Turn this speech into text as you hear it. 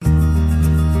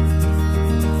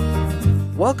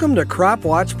Welcome to Crop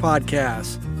Watch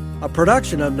Podcast, a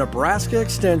production of Nebraska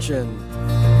Extension.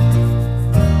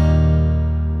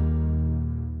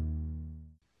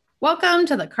 Welcome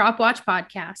to the Crop Watch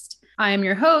Podcast. I am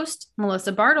your host,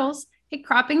 Melissa Bartles, a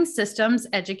cropping systems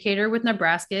educator with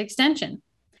Nebraska Extension.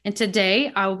 And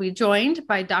today I will be joined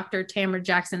by Dr. Tamara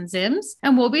Jackson-Zims,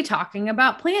 and we'll be talking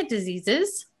about plant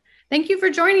diseases. Thank you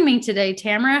for joining me today,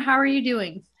 Tamara. How are you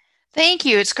doing? Thank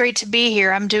you. It's great to be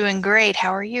here. I'm doing great.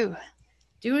 How are you?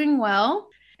 Doing well.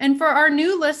 And for our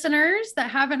new listeners that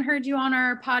haven't heard you on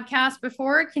our podcast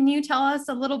before, can you tell us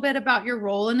a little bit about your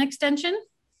role in Extension?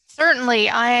 Certainly.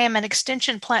 I am an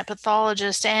extension plant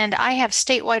pathologist, and I have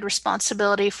statewide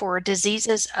responsibility for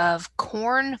diseases of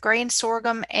corn, grain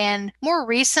sorghum, and more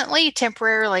recently,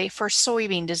 temporarily, for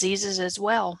soybean diseases as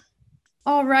well.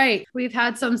 All right. We've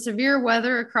had some severe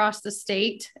weather across the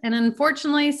state, and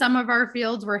unfortunately, some of our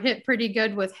fields were hit pretty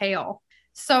good with hail.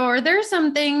 So are there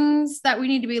some things that we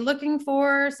need to be looking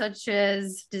for, such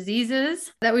as diseases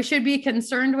that we should be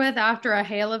concerned with after a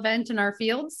hail event in our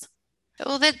fields?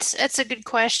 Well, that's a good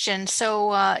question.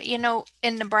 So,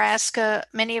 in Nebraska,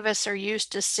 many of us are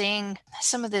used to seeing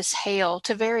some of this hail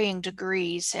to varying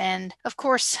degrees. And of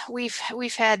course,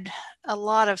 we've had a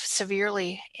lot of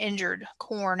severely injured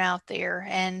corn out there.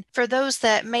 And for those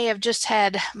that may have just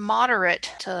had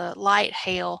moderate to light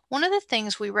hail, one of the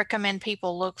things we recommend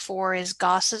people look for is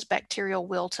Goss's bacterial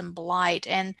wilt and blight.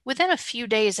 And within a few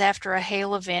days after a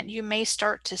hail event, you may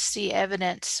start to see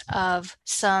evidence of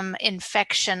some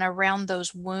infection around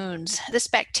those wounds. This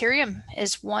bacterium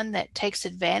is one that takes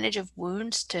advantage of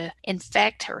wounds to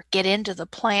infect or get into the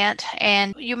plant.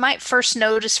 And you might first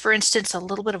notice, for instance, a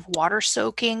little bit of water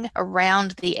soaking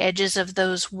around the edges of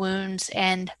those wounds.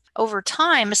 And over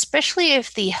time, especially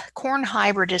if the corn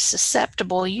hybrid is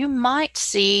susceptible, you might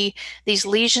see these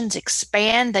lesions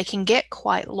expand. They can get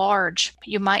quite large.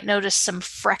 You might notice some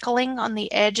freckling on the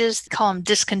edges. They call them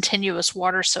discontinuous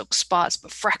water-soaked spots,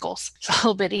 but freckles. It's a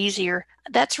little bit easier.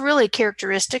 That's really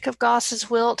characteristic of Goss's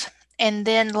wilt. And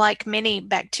then, like many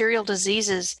bacterial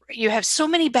diseases, you have so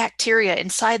many bacteria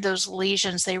inside those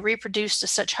lesions. They reproduce to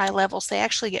such high levels, they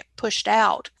actually get pushed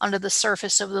out onto the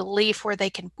surface of the leaf where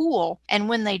they can pool. And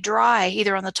when they dry,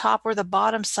 either on the top or the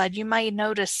bottom side, you might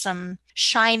notice some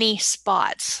shiny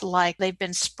spots like they've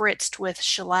been spritzed with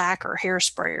shellac or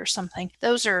hairspray or something.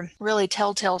 Those are really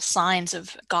telltale signs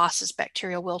of Goss's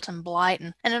bacterial wilt and blight.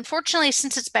 And unfortunately,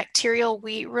 since it's bacterial,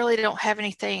 we really don't have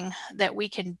anything that we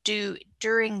can do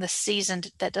during the season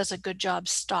that does a good job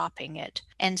stopping it.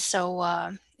 And so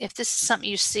if this is something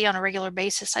you see on a regular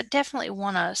basis, I definitely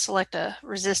want to select a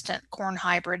resistant corn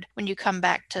hybrid when you come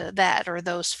back to that or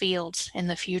those fields in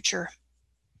the future.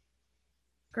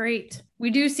 Great.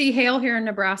 We do see hail here in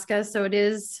Nebraska, so it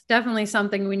is definitely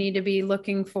something we need to be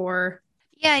looking for.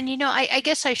 Yeah, and I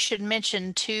guess I should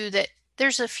mention too that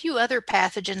there's a few other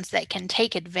pathogens that can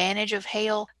take advantage of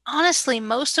hail. Honestly,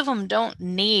 most of them don't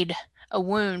need a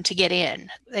wound to get in.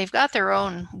 They've got their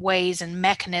own ways and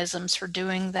mechanisms for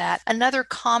doing that. Another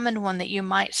common one that you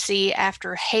might see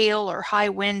after hail or high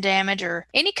wind damage or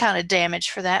any kind of damage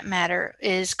for that matter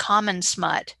is common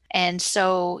smut. And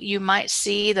so you might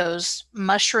see those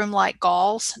mushroom-like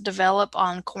galls develop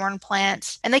on corn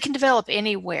plants, and they can develop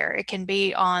anywhere. It can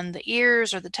be on the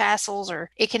ears or the tassels, or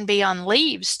it can be on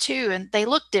leaves too, and they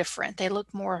look different. They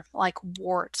look more like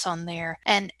warts on there.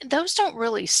 And those don't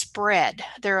really spread.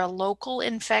 They're a local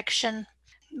infection.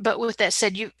 But with that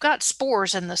said, you've got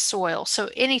spores in the soil. So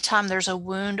anytime there's a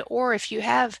wound, or if you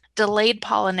have delayed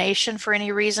pollination for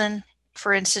any reason,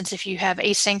 for instance, if you have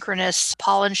asynchronous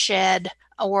pollen shed,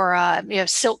 or you have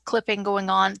silk clipping going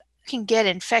on, you can get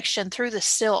infection through the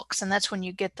silks, and that's when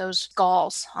you get those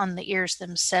galls on the ears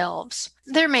themselves.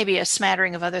 There may be a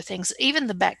smattering of other things. Even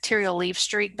the bacterial leaf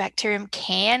streak bacterium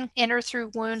can enter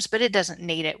through wounds, but it doesn't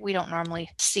need it. We don't normally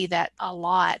see that a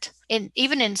lot. And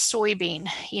even in soybean,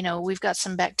 we've got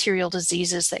some bacterial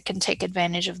diseases that can take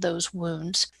advantage of those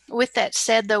wounds. With that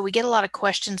said, though, we get a lot of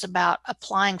questions about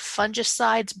applying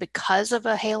fungicides because of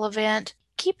a hail event.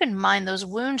 Keep in mind those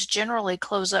wounds generally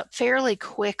close up fairly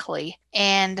quickly,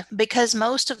 and because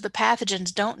most of the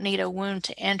pathogens don't need a wound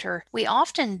to enter, we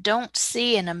often don't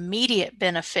see an immediate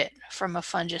benefit from a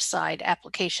fungicide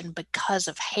application because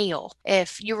of hail.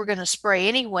 If you were going to spray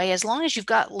anyway, as long as you've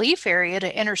got leaf area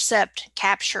to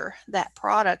capture that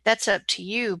product, that's up to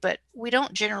you, but we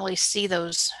don't generally see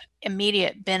those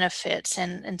immediate benefits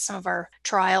in some of our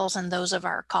trials and those of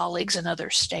our colleagues in other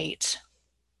states.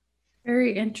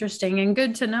 Very interesting and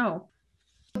good to know.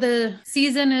 The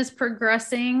season is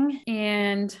progressing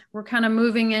and we're kind of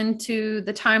moving into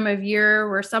the time of year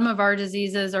where some of our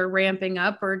diseases are ramping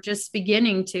up or just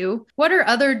beginning to. What are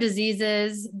other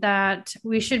diseases that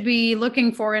we should be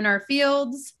looking for in our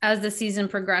fields as the season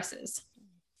progresses?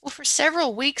 Well, for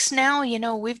several weeks now,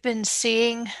 we've been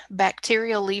seeing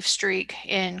bacterial leaf streak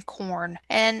in corn.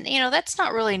 And, that's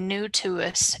not really new to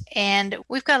us. And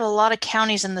we've got a lot of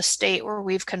counties in the state where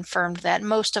we've confirmed that.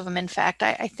 Most of them, in fact,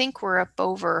 I think we're up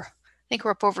over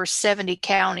 70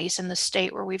 counties in the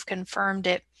state where we've confirmed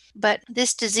it. But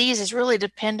this disease is really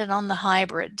dependent on the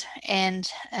hybrid and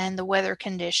the weather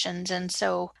conditions. And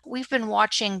so we've been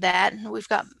watching that. We've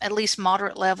got at least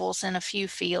moderate levels in a few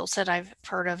fields that I've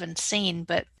heard of and seen,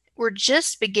 but we're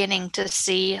just beginning to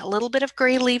see a little bit of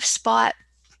gray leaf spot.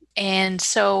 And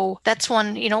so that's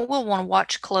one, we'll want to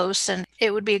watch close, and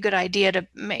it would be a good idea to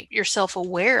make yourself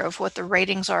aware of what the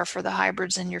ratings are for the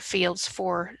hybrids in your fields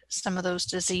for some of those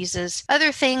diseases.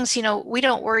 Other things, we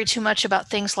don't worry too much about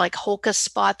things like Holcus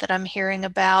spot that I'm hearing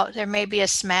about. There may be a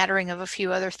smattering of a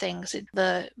few other things.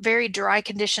 The very dry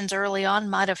conditions early on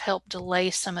might have helped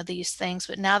delay some of these things,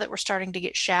 but now that we're starting to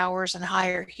get showers and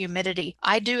higher humidity,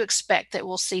 I do expect that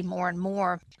we'll see more and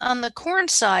more. On the corn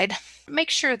side, make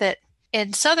sure that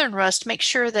in southern rust, make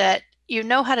sure that you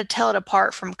know how to tell it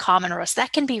apart from common rust.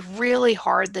 That can be really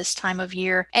hard this time of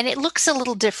year, and it looks a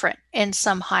little different in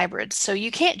some hybrids. So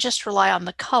you can't just rely on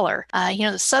the color.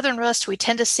 The southern rust, we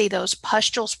tend to see those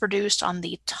pustules produced on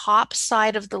the top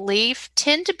side of the leaf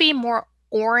tend to be more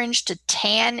orange to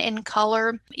tan in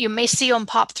color. You may see them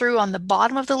pop through on the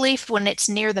bottom of the leaf when it's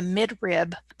near the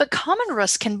midrib, but common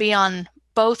rust can be on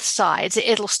both sides.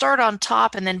 It'll start on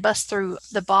top and then bust through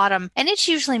the bottom. And it's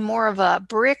usually more of a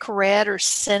brick red or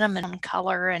cinnamon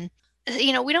color. And,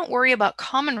 we don't worry about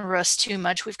common rust too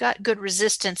much. We've got good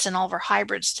resistance in all of our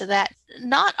hybrids to that.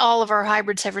 Not all of our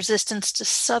hybrids have resistance to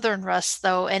southern rust,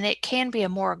 though, and it can be a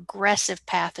more aggressive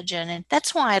pathogen. And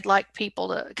that's why I'd like people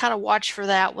to kind of watch for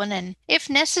that one. And if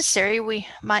necessary, we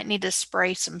might need to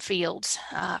spray some fields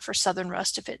for southern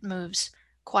rust if it moves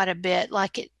quite a bit.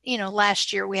 Like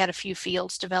last year we had a few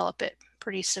fields develop it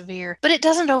pretty severe, but it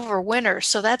doesn't overwinter.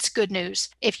 So that's good news.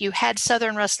 If you had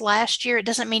southern rust last year, it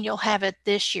doesn't mean you'll have it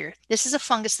this year. This is a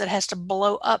fungus that has to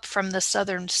blow up from the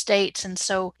southern states. And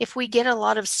so if we get a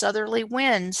lot of southerly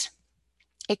winds,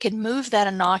 it can move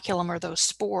that inoculum or those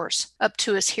spores up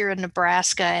to us here in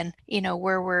Nebraska, and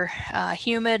where we're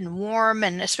humid and warm,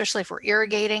 and especially if we're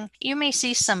irrigating, you may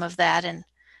see some of that. And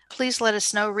please let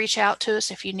us know. Reach out to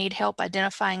us if you need help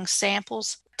identifying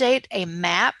samples. Update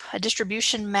a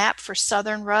distribution map for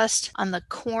southern rust on the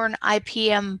corn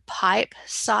IPM pipe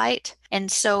site.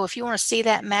 And so if you want to see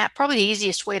that map, probably the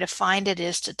easiest way to find it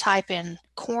is to type in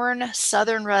corn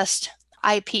southern rust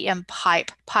IPM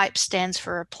pipe. Pipe stands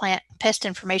for Plant Pest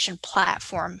Information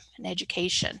Platform in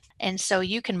Education. And so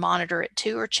you can monitor it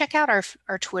too, or check out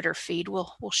our Twitter feed.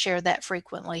 We'll share that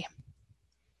frequently.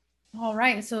 All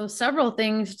right, so several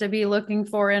things to be looking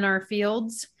for in our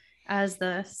fields as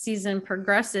the season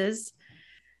progresses.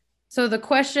 So the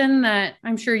question that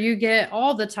I'm sure you get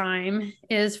all the time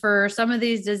is, for some of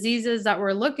these diseases that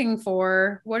we're looking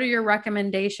for, what are your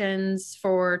recommendations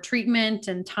for treatment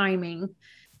and timing?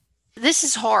 This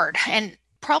is hard, and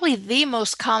probably the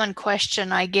most common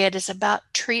question I get is about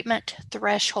treatment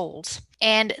thresholds.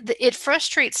 And it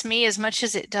frustrates me as much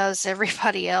as it does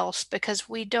everybody else, because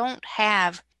we don't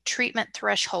have treatment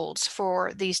thresholds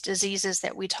for these diseases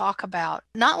that we talk about.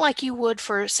 Not like you would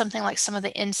for something like some of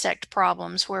the insect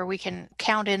problems, where we can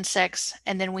count insects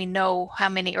and then we know how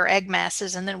many, or egg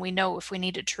masses, and then we know if we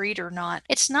need to treat or not.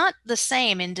 It's not the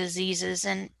same in diseases,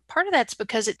 and part of that's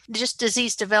because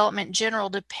disease development in general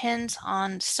depends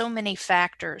on so many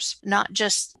factors, not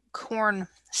just corn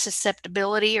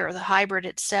susceptibility or the hybrid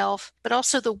itself, but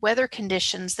also the weather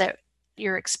conditions that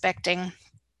you're expecting,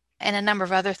 and a number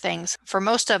of other things. For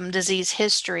most of them, disease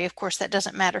history. Of course, that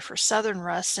doesn't matter for southern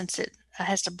rust since it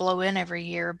has to blow in every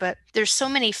year, but there's so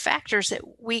many factors that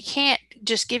we can't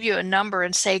just give you a number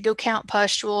and say, go count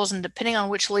pustules, and depending on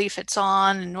which leaf it's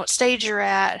on and what stage you're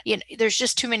at, there's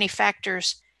just too many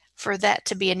factors for that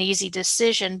to be an easy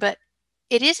decision. But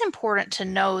it is important to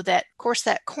know that, of course,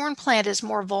 that corn plant is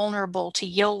more vulnerable to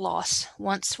yield loss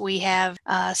once we have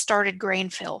started grain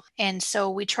fill. And so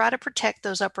we try to protect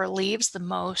those upper leaves the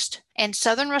most. And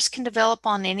southern rust can develop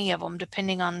on any of them,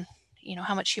 depending on,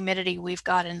 how much humidity we've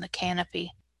got in the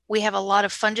canopy. We have a lot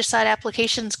of fungicide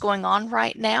applications going on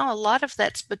right now. A lot of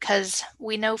that's because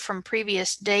we know from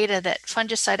previous data that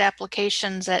fungicide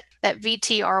applications at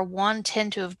VTR1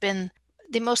 tend to have been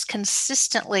the most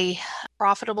consistently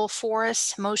profitable for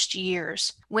us most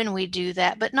years when we do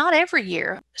that, but not every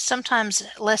year. Sometimes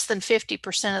less than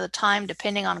 50% of the time,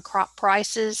 depending on crop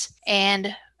prices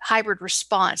and hybrid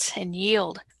response and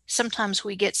yield. Sometimes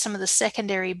we get some of the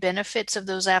secondary benefits of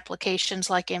those applications,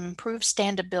 like improved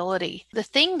standability. The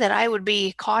thing that I would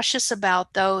be cautious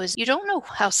about, though, is you don't know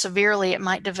how severely it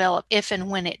might develop if and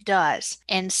when it does.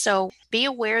 And so be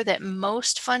aware that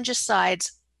most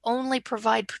fungicides only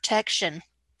provide protection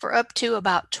for up to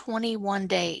about 21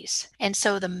 days. And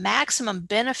so the maximum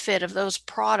benefit of those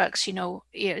products,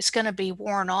 is going to be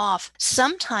worn off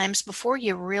sometimes before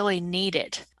you really need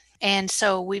it. And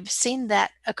so we've seen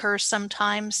that occur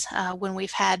sometimes when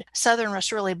we've had southern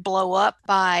rust really blow up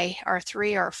by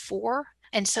R3, R4.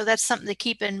 And so that's something to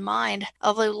keep in mind.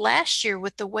 Although last year,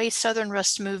 with the way southern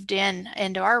rust moved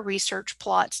into our research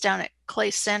plots down at Clay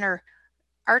Center,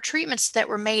 our treatments that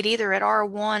were made either at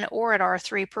R1 or at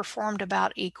R3 performed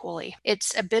about equally.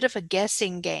 It's a bit of a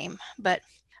guessing game, but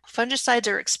fungicides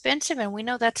are expensive, and we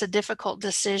know that's a difficult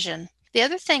decision. The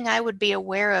other thing I would be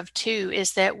aware of too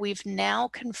is that we've now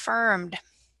confirmed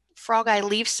frog eye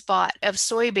leaf spot of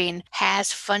soybean has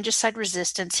fungicide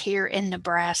resistance here in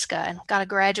Nebraska. And got a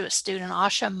graduate student,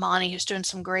 Asha Mani, who's doing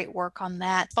some great work on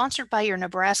that, sponsored by your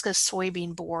Nebraska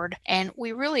Soybean Board. And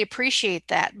we really appreciate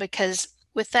that, because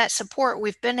with that support,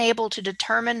 we've been able to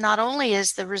determine not only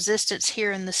is the resistance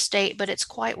here in the state, but it's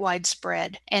quite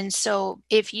widespread. And so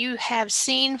if you have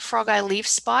seen frog eye leaf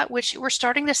spot, which we're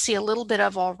starting to see a little bit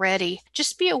of already,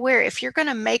 just be aware if you're going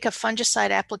to make a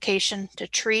fungicide application to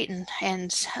treat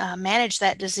and manage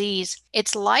that disease,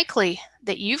 it's likely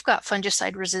that you've got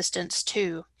fungicide resistance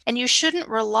too. And you shouldn't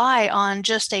rely on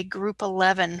just a group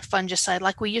 11 fungicide,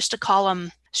 like we used to call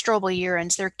them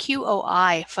strobilurins. They're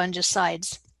QOI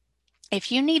fungicides. If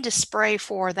you need to spray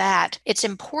for that, it's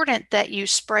important that you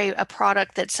spray a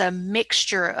product that's a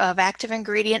mixture of active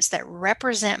ingredients that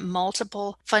represent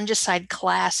multiple fungicide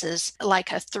classes,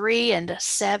 like a 3 and a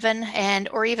 7,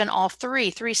 or even all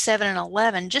 3, 7, and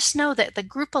 11. Just know that the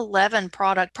group 11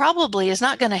 product probably is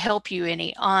not going to help you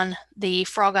any on the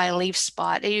frog eye leaf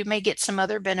spot. You may get some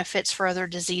other benefits for other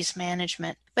disease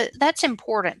management, but that's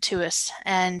important to us.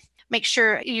 And make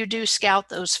sure you do scout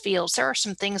those fields. There are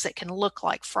some things that can look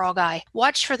like frog eye.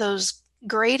 Watch for those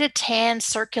gray to tan,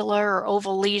 circular, or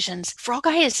oval lesions. Frog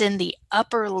eye is in the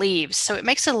upper leaves, so it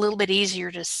makes it a little bit easier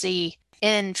to see.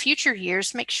 In future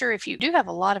years, make sure if you do have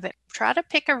a lot of it, try to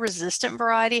pick a resistant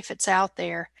variety if it's out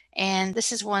there. And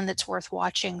this is one that's worth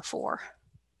watching for.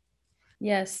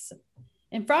 Yes.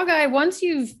 And frog eye, once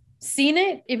you've seen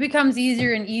it, it becomes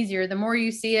easier and easier. The more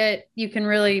you see it, you can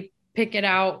really pick it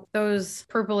out. Those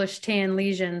purplish tan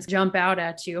lesions jump out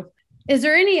at you. Is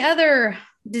there any other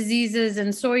diseases in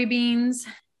soybeans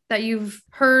that you've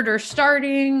heard are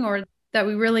starting, or that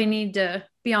we really need to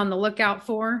be on the lookout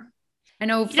for? I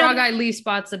know frog eye leaf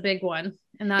spot's a big one.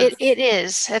 And that's it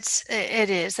is.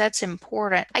 That's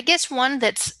important. I guess one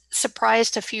that's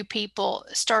surprised a few people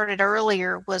started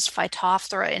earlier was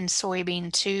Phytophthora in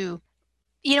soybean too.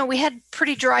 We had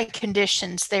pretty dry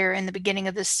conditions there in the beginning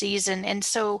of the season. And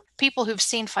so people who've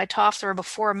seen Phytophthora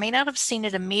before may not have seen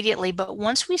it immediately, but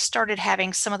once we started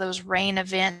having some of those rain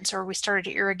events or we started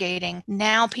irrigating,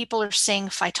 now people are seeing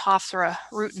Phytophthora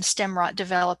root and stem rot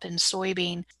develop in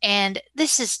soybean. And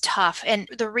this is tough. And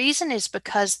the reason is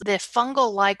because the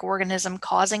fungal-like organism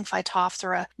causing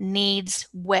Phytophthora needs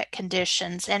wet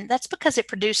conditions. And that's because it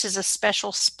produces a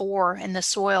special spore in the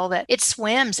soil that it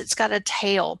swims, it's got a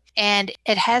tail, and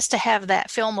it has to have that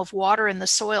film of water in the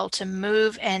soil to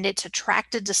move, and it's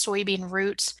attracted to soybean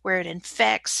roots where it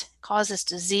infects, causes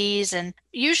disease, and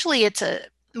usually it's a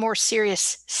more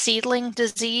serious seedling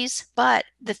disease. But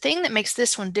the thing that makes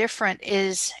this one different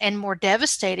and more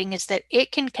devastating is that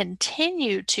it can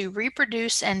continue to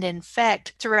reproduce and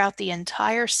infect throughout the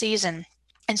entire season.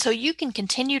 And so you can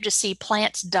continue to see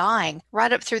plants dying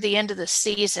right up through the end of the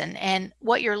season. And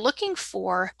what you're looking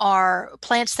for are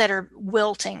plants that are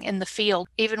wilting in the field.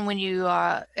 Even when you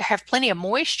have plenty of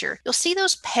moisture, you'll see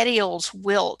those petioles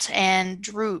wilt and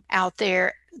droop out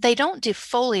there. They don't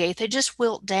defoliate, they just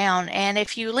wilt down. And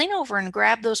if you lean over and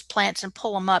grab those plants and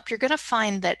pull them up, you're going to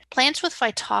find that plants with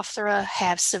Phytophthora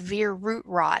have severe root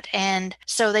rot. And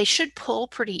so they should pull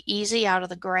pretty easy out of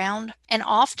the ground and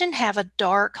often have a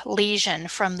dark lesion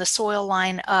from the soil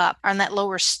line up on that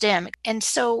lower stem. And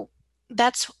so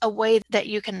that's a way that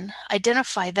you can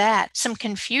identify that. Some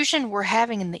confusion we're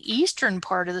having in the eastern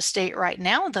part of the state right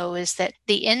now, though, is that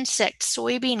the insect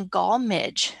soybean gall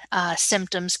midge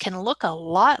symptoms can look a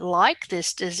lot like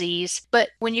this disease. But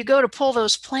when you go to pull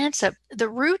those plants up, the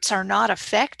roots are not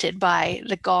affected by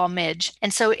the gall midge.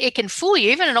 And so it can fool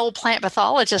you. Even an old plant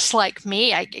pathologist like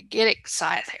me, I get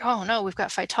excited. Oh no, we've got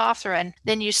Phytophthora. And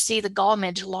then you see the gall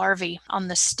midge larvae on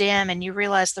the stem and you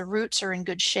realize the roots are in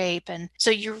good shape. And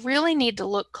so you really need to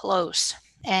look close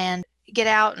and get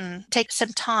out and take some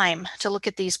time to look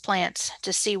at these plants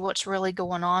to see what's really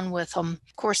going on with them.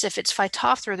 Of course, if it's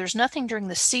Phytophthora, there's nothing during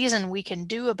the season we can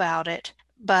do about it,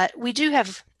 but we do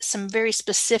have some very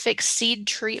specific seed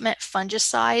treatment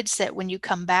fungicides that when you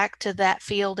come back to that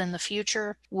field in the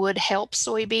future would help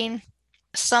soybean.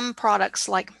 Some products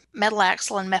like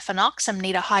metalaxyl and mefenoxam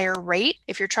need a higher rate.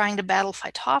 If you're trying to battle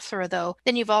Phytophthora, though,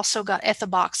 then you've also got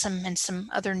ethoboxam and some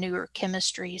other newer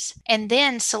chemistries. And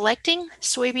then selecting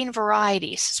soybean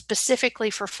varieties specifically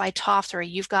for Phytophthora,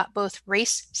 you've got both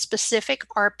race-specific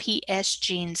RPS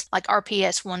genes like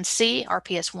RPS1C,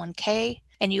 RPS1K,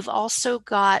 and you've also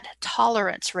got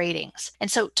tolerance ratings. And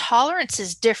so tolerance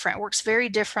is different, works very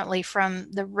differently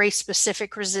from the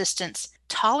race-specific resistance.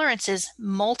 Tolerance is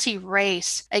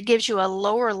multi-race. It gives you a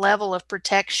lower level of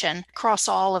protection across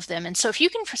all of them. And so if you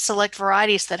can select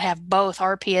varieties that have both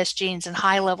RPS genes and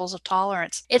high levels of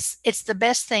tolerance, it's the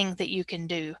best thing that you can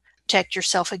do. Protect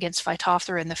yourself against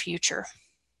Phytophthora in the future.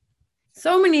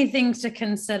 So many things to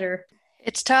consider.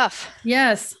 It's tough.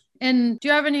 Yes. And do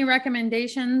you have any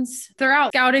recommendations? They're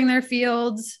out scouting their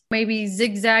fields, maybe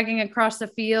zigzagging across the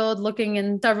field, looking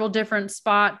in several different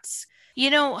spots.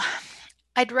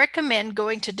 I'd recommend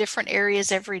going to different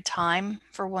areas every time,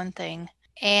 for one thing,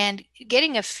 and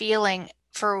getting a feeling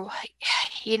for,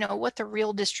 what the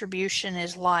real distribution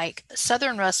is like.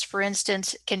 Southern rust, for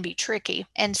instance, can be tricky.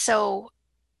 And so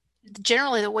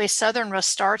generally the way southern rust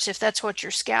starts, if that's what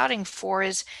you're scouting for,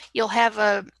 is you'll have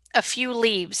a few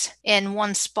leaves in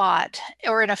one spot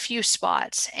or in a few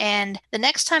spots. And the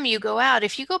next time you go out,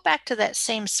 if you go back to that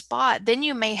same spot, then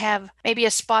you may have maybe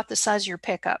a spot the size of your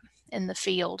pickup in the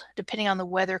field, depending on the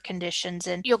weather conditions.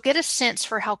 And you'll get a sense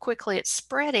for how quickly it's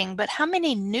spreading, but how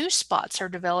many new spots are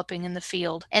developing in the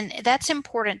field. And that's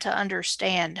important to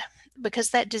understand because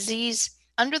that disease,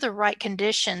 under the right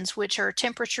conditions, which are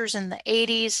temperatures in the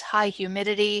 80s, high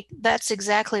humidity, that's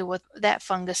exactly what that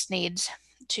fungus needs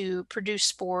to produce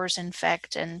spores,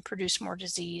 infect, and produce more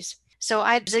disease. So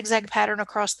I'd zigzag pattern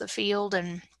across the field,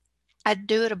 and I'd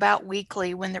do it about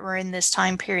weekly when we're in this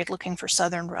time period looking for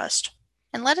southern rust.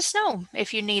 And let us know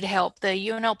if you need help. The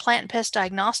UNL Plant and Pest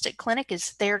Diagnostic Clinic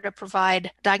is there to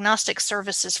provide diagnostic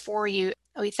services for you.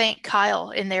 We thank Kyle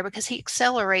in there because he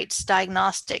accelerates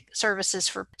diagnostic services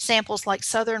for samples like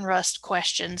southern rust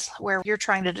questions, where you're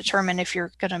trying to determine if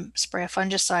you're going to spray a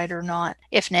fungicide or not,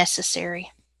 if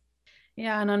necessary.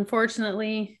 Yeah, and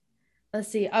unfortunately, let's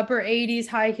see, upper 80s,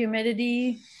 high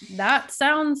humidity. That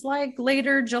sounds like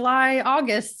later July,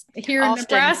 August here in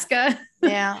Nebraska.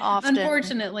 Yeah, often.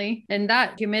 Unfortunately. And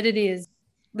that humidity is,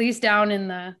 at least down in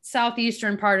the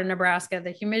southeastern part of Nebraska,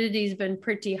 the humidity has been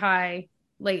pretty high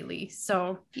lately.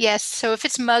 So yes, so if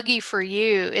it's muggy for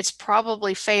you, it's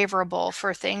probably favorable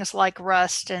for things like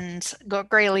rust and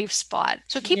gray leaf spot.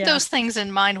 So keep those things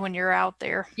in mind when you're out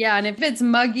there. Yeah, and if it's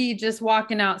muggy just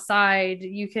walking outside,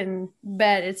 you can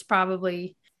bet it's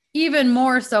probably even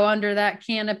more so under that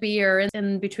canopy or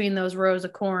in between those rows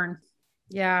of corn.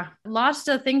 Yeah, lots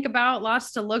to think about,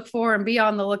 lots to look for and be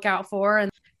on the lookout for.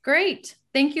 And great.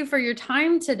 Thank you for your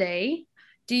time today.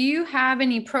 Do you have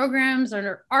any programs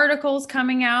or articles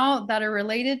coming out that are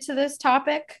related to this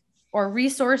topic or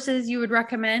resources you would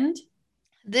recommend?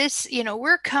 This,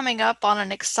 we're coming up on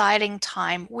an exciting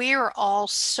time. We are all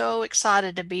so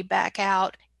excited to be back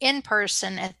out in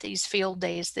person at these field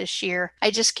days this year.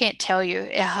 I just can't tell you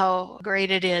how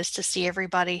great it is to see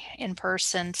everybody in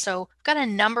person. So we've got a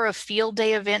number of field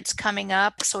day events coming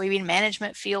up, soybean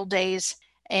management field days,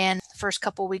 and first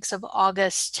couple of weeks of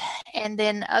August, and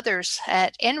then others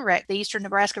at NREC, the Eastern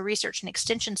Nebraska Research and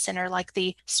Extension Center, like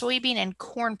the soybean and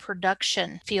corn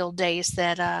production field days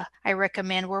that I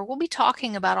recommend, where we'll be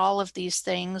talking about all of these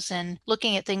things and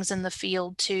looking at things in the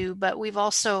field too. But we've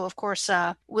also, of course,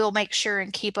 we'll make sure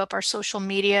and keep up our social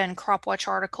media and Crop Watch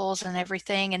articles and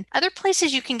everything. And other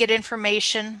places you can get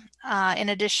information in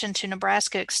addition to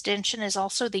Nebraska Extension is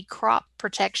also the Crop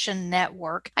Protection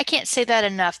Network. I can't say that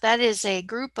enough. That is a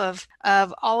group of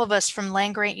all of us from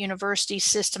land-grant university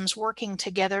systems working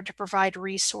together to provide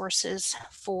resources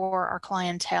for our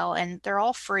clientele, and they're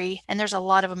all free, and there's a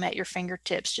lot of them at your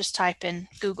fingertips. Just type in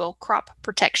Google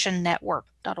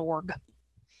cropprotectionnetwork.org.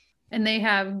 and they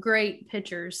have great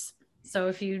pictures. So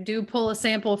if you do pull a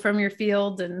sample from your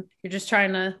field and you're just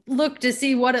trying to look to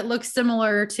see what it looks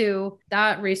similar to,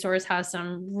 that resource has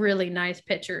some really nice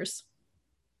pictures.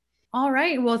 All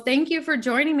right. Well, thank you for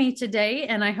joining me today,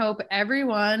 and I hope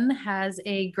everyone has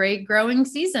a great growing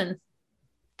season.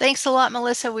 Thanks a lot,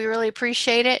 Melissa. We really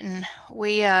appreciate it, and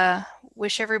we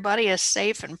wish everybody a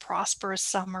safe and prosperous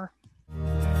summer.